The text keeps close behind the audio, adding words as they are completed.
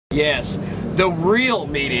Yes, the real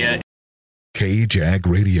media. KJAG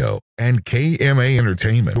Radio and KMA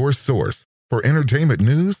Entertainment, your source for entertainment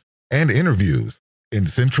news and interviews in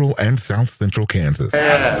Central and South Central Kansas.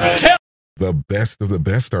 The best of the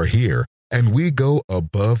best are here, and we go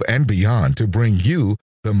above and beyond to bring you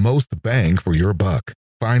the most bang for your buck.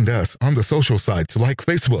 Find us on the social sites like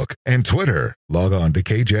Facebook and Twitter. Log on to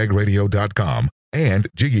kjagradio.com and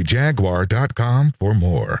jiggyjaguar.com for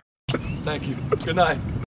more. Thank you. Good night.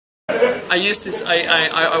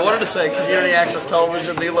 I wanted to say community access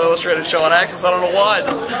television, the lowest rated show on access. I don't know why. I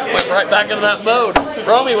went right back into that mode.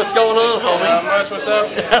 Romie, what's going on, homie? Not much. What's up?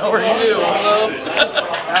 How are you? Hello.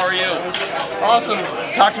 How are you? Awesome.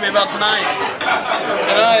 Talk to me about tonight.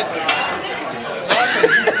 Tonight is awesome.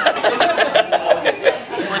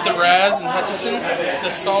 We're at the RAZ in Hutchinson, the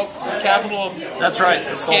salt capital of That's right,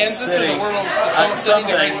 the Salt Kansas, City. or the world, the Salt City,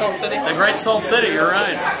 the Great Salt City. The Great Salt City, you're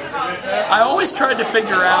right. I always tried to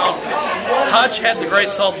figure out, Hutch had the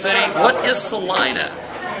Great Salt City. What is Salina?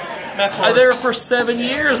 Meth I whores. there for 7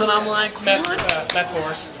 years, and I'm like, Meth what?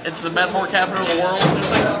 whores. It's the meth whore capital of the world?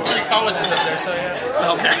 There's like 3 colleges up there, so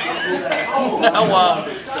yeah. Okay. Now,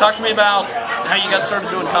 talk to me about how you got started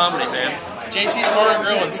doing comedy, man. JC's Bar and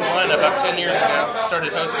Grill in Salina about 10 years ago.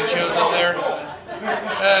 Started hosting shows up there.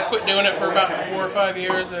 Quit doing it for about 4 or 5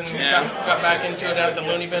 years, and got back into it at the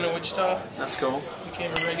Looney Bin in Wichita. That's cool.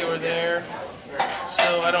 Became a regular there.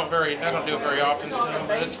 Still, I don't do it very often still,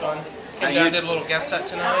 but it's fun. Came down, did a little guest set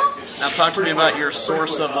tonight. Now talk to me about your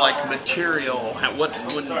source of like material.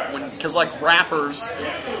 Because like rappers,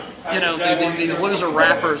 you know, these loser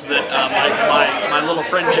rappers that my little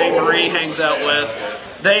friend Jay Marie hangs out with.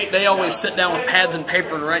 They always sit down with pads and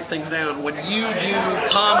paper and write things down. When you do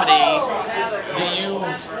comedy, do you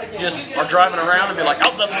just are driving around and be like,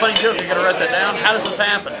 oh, that's a funny joke, you're going to write that down? How does this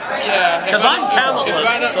happen? Yeah. Because I'm talentless.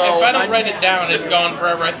 If I don't write it down, it's gone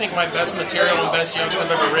forever. I think my best material and best jokes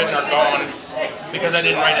I've ever written are gone because I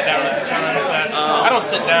didn't write it down at the time. I don't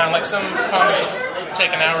sit down. Like some comics just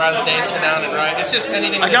take an hour out of the day, sit down and write. It's just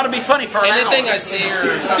anything. I got to be funny for an hour. Anything I see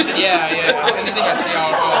or something, yeah. Anything I see,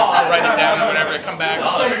 I'll write it down or whatever. I come back.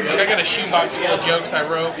 Like I got a shoebox full of jokes I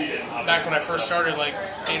wrote back when I first started, like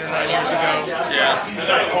 8 or 9 years ago. Yeah.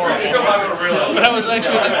 They're horrible. But I was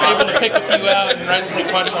actually able to pick a few out and write some new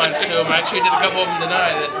punchlines to them. I actually did a couple of them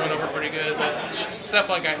tonight that went over pretty good. But stuff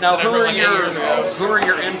like I wrote like 8 years ago. Who are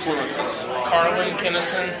your influences? Carlin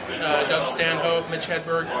Kinnison, Doug Stanhope, Mitch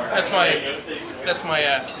Hedberg. That's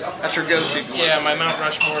your go-to. Yeah, my Mount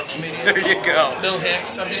Rushmore of comedians. There you go. Bill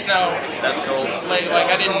Hicks. I'm just now. That's cool. Like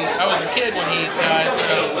I was a kid when he died, so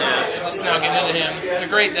I'm just now getting into him. It's a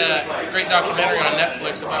great documentary on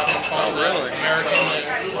Netflix about him called American, the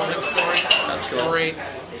Bill Hicks story. That's cool. Great.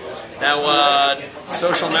 Now,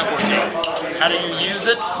 social networking. How do you use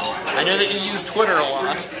it? I know that you use Twitter a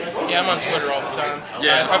lot. Yeah, I'm on Twitter all the time.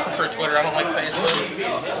 Yeah. I prefer Twitter. I don't like Facebook.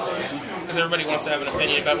 Because everybody wants to have an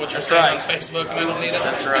opinion about what you're saying on Facebook, and I don't need it.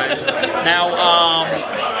 That's right. Now,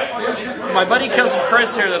 my buddy cousin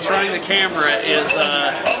Chris here that's running the camera is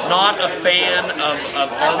not a fan of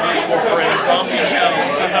our mutual friend Zombie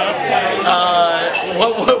Jones.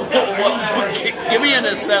 Give me an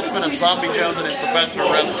assessment of Zombie Jones and his professional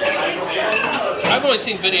wrestling. I've only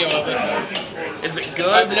seen video of it. Is it good?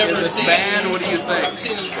 I've never Is it seen bad? What do you think? I've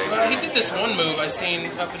seen him. He did this one move I seen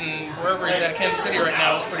up in wherever he's at, Kansas City right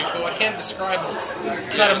now. It's pretty cool. I can't describe it.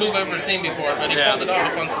 It's not a move I've ever seen before, but he pulled it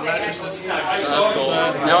off on some mattresses. That's cool.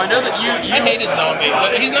 Now I know that you I hated Zombie,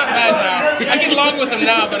 but he's not bad now. I get along with him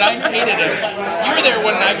now, but I hated him. You were there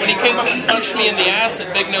one night when he came up and punched me in the ass at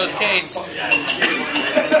Big Nose Kate's.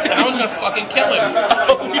 And I was gonna fucking kill him.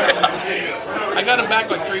 I got him back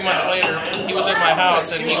like 3 months later. He was at my house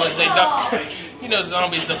and they ducked. You know,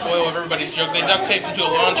 Zombie's the foil of everybody's joke. They duct taped him to a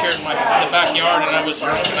lawn chair in the backyard, and I was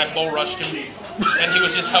drunk, and I bull rushed him. And he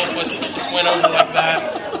was just helpless, just went over like that.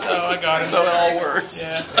 So I got him. So it all works.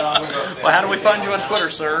 Yeah. Well, how do we find you on Twitter,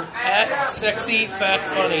 sir?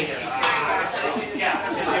 @SexyFatFunny.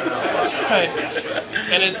 That's right.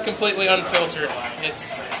 And it's completely unfiltered.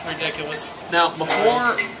 It's ridiculous. Now,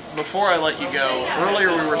 before I let you go, earlier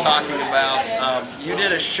we were talking about, you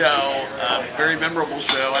did a show, a very memorable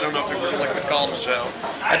show, I don't know if it was like we called a show,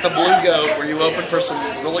 at the Blue Goat where you opened for some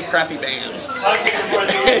really crappy bands. I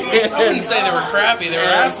wouldn't say they were crappy, they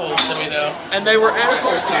were assholes to me though. And they were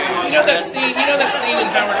assholes to you. You know that scene in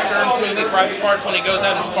Howard Stern's movie Private Parts when he goes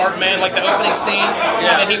out as Fart Man, like the opening scene,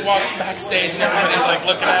 and then he walks backstage and everybody's like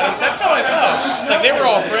looking at him? That's how I felt. Like like they were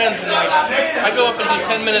all friends, and like I go up and do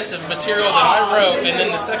 10 minutes of material that I wrote, and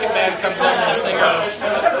then the second band comes up with the singers.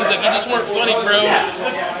 He's like, "You just weren't funny, bro."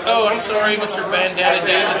 "Oh, I'm sorry, Mr. Bandana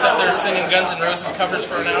Dude that's up there singing Guns N' Roses covers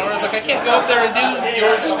for an hour." I was like, "I can't go up there and do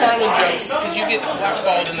George Carlin jokes because you get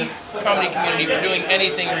blackballed in the comedy community for doing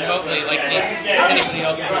anything remotely like anybody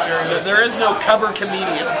else's material." There is no cover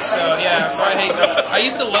comedians. So yeah, so I hate them. I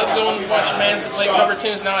used to love going to watch bands that play cover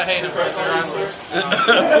tunes. Now I hate them because they're assholes.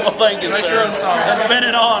 Well, thank you, Write sir. your own songs. It's been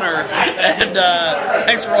an honor, and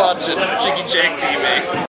thanks for watching Jiggy Jag TV.